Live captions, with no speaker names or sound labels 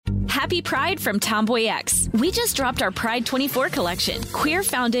Happy Pride from Tomboy X. We just dropped our Pride 24 collection. Queer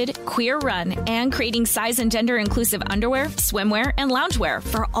founded, queer run, and creating size and gender inclusive underwear, swimwear, and loungewear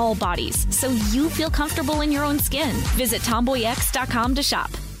for all bodies, so you feel comfortable in your own skin. Visit tomboyx.com to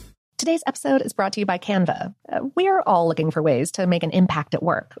shop. Today's episode is brought to you by Canva. We're all looking for ways to make an impact at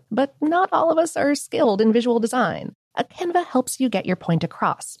work, but not all of us are skilled in visual design. Canva helps you get your point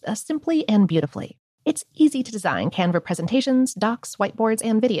across, simply and beautifully. It's easy to design Canva presentations, docs, whiteboards,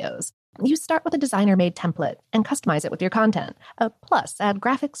 and videos. You start with a designer-made template and customize it with your content. Plus, add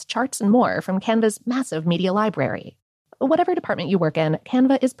graphics, charts, and more from Canva's massive media library. Whatever department you work in,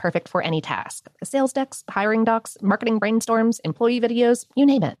 Canva is perfect for any task. Sales decks, hiring docs, marketing brainstorms, employee videos, you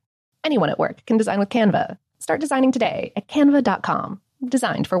name it. Anyone at work can design with Canva. Start designing today at canva.com.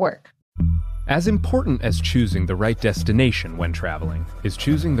 Designed for work. As important as choosing the right destination when traveling is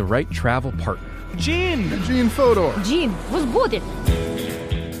choosing the right travel partner. Gene Fodor. Gene, was good.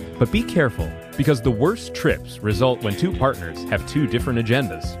 But be careful, because the worst trips result when two partners have two different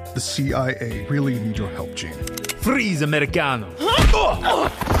agendas. The CIA really need your help, Gene. Freeze, Americano.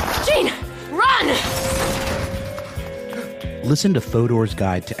 Gene, run! Listen to Fodor's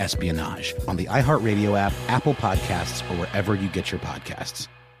Guide to Espionage on the iHeartRadio app, Apple Podcasts, or wherever you get your podcasts.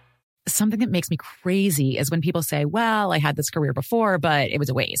 Something that makes me crazy is when people say, well, I had this career before, but it was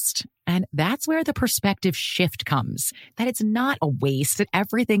a waste. And that's where the perspective shift comes, that it's not a waste, that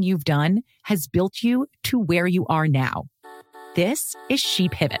everything you've done has built you to where you are now. This is She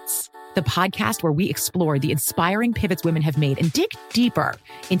Pivots, the podcast where we explore the inspiring pivots women have made and dig deeper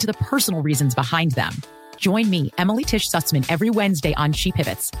into the personal reasons behind them. Join me, Emily Tish Sussman, every Wednesday on She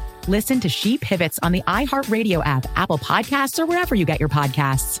Pivots. Listen to She Pivots on the iHeartRadio app, Apple Podcasts, or wherever you get your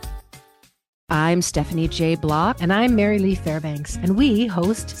podcasts. I'm Stephanie J. Block. And I'm Mary Lee Fairbanks. And we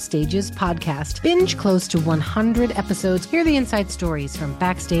host Stages Podcast. Binge close to 100 episodes. Hear the inside stories from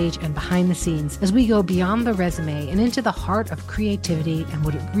backstage and behind the scenes as we go beyond the resume and into the heart of creativity and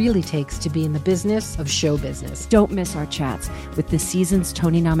what it really takes to be in the business of show business. Don't miss our chats with the season's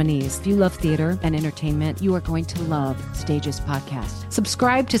Tony nominees. If you love theater and entertainment, you are going to love Stages Podcast.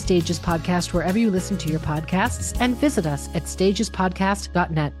 Subscribe to Stages Podcast wherever you listen to your podcasts and visit us at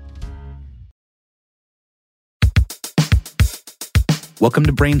stagespodcast.net. Welcome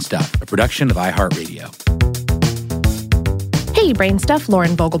to Brain Stuff, a production of iHeartRadio. Hey, Brain Stuff,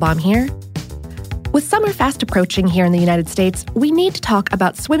 Lauren Vogelbaum here. With summer fast approaching here in the United States, we need to talk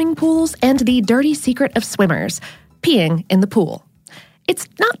about swimming pools and the dirty secret of swimmers, peeing in the pool. It's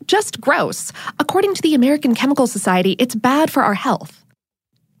not just gross. According to the American Chemical Society, it's bad for our health.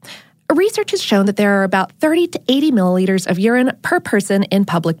 Research has shown that there are about 30 to 80 milliliters of urine per person in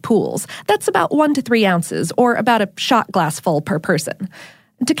public pools. That's about 1 to 3 ounces, or about a shot glass full per person.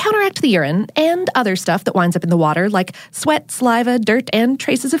 To counteract the urine and other stuff that winds up in the water, like sweat, saliva, dirt, and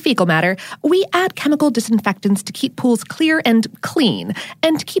traces of fecal matter, we add chemical disinfectants to keep pools clear and clean,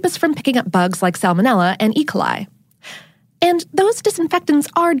 and to keep us from picking up bugs like Salmonella and E. coli. And those disinfectants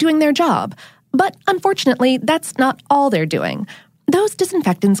are doing their job. But unfortunately, that's not all they're doing. Those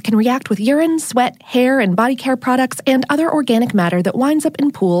disinfectants can react with urine, sweat, hair, and body care products and other organic matter that winds up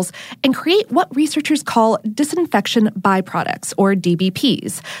in pools and create what researchers call disinfection byproducts, or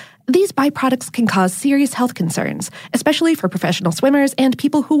DBPs. These byproducts can cause serious health concerns, especially for professional swimmers and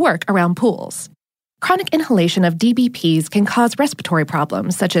people who work around pools. Chronic inhalation of DBPs can cause respiratory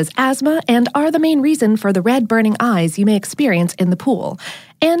problems such as asthma and are the main reason for the red burning eyes you may experience in the pool.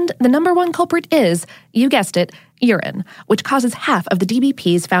 And the number one culprit is, you guessed it, urine, which causes half of the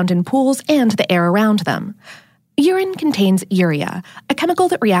DBPs found in pools and the air around them. Urine contains urea, a chemical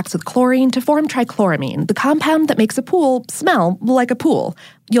that reacts with chlorine to form trichloramine, the compound that makes a pool smell like a pool.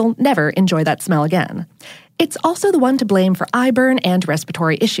 You'll never enjoy that smell again. It's also the one to blame for eye burn and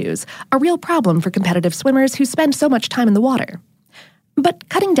respiratory issues, a real problem for competitive swimmers who spend so much time in the water. But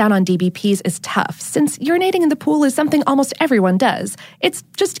cutting down on DBPs is tough, since urinating in the pool is something almost everyone does. It's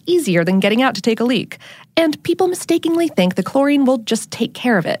just easier than getting out to take a leak. And people mistakenly think the chlorine will just take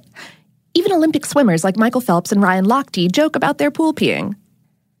care of it. Even Olympic swimmers like Michael Phelps and Ryan Lochte joke about their pool peeing.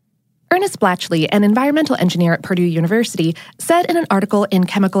 Ernest Blatchley, an environmental engineer at Purdue University, said in an article in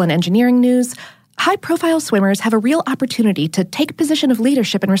Chemical and Engineering News, high-profile swimmers have a real opportunity to take a position of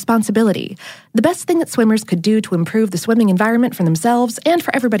leadership and responsibility. The best thing that swimmers could do to improve the swimming environment for themselves and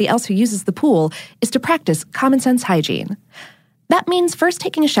for everybody else who uses the pool is to practice common-sense hygiene. That means first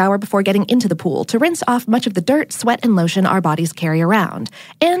taking a shower before getting into the pool to rinse off much of the dirt, sweat, and lotion our bodies carry around.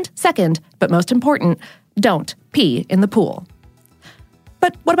 And second, but most important, don't pee in the pool.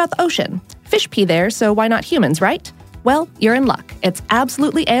 But what about the ocean? Fish pee there, so why not humans, right? Well, you're in luck. It's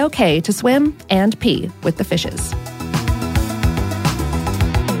absolutely A-OK to swim and pee with the fishes.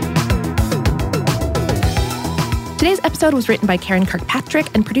 Today's episode was written by Karen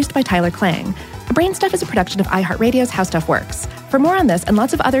Kirkpatrick and produced by Tyler Klang. Brain Stuff is a production of iHeartRadio's How Stuff Works. For more on this and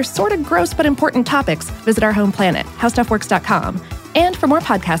lots of other sort of gross but important topics, visit our home planet, howstuffworks.com. And for more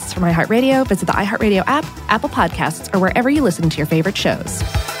podcasts from iHeartRadio, visit the iHeartRadio app, Apple Podcasts, or wherever you listen to your favorite shows.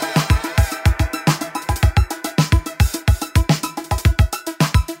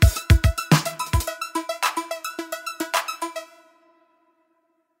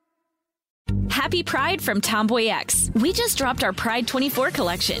 Happy Pride from Tomboy X. We just dropped our Pride 24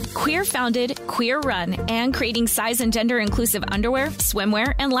 collection. Queer founded, queer run, and creating size and gender inclusive underwear,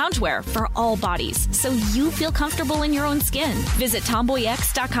 swimwear, and loungewear for all bodies, so you feel comfortable in your own skin. Visit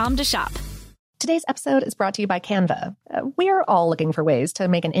tomboyx.com to shop. Today's episode is brought to you by Canva. We're all looking for ways to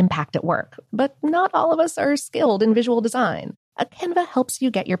make an impact at work, but not all of us are skilled in visual design. Canva helps you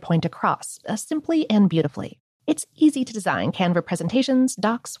get your point across, simply and beautifully. It's easy to design Canva presentations,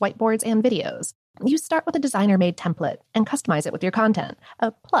 docs, whiteboards, and videos. You start with a designer-made template and customize it with your content.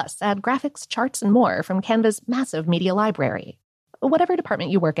 Plus, add graphics, charts, and more from Canva's massive media library. Whatever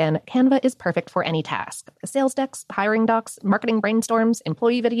department you work in, Canva is perfect for any task. Sales decks, hiring docs, marketing brainstorms,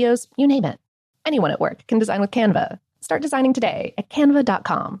 employee videos, you name it. Anyone at work can design with Canva. Start designing today at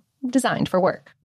canva.com. Designed for work.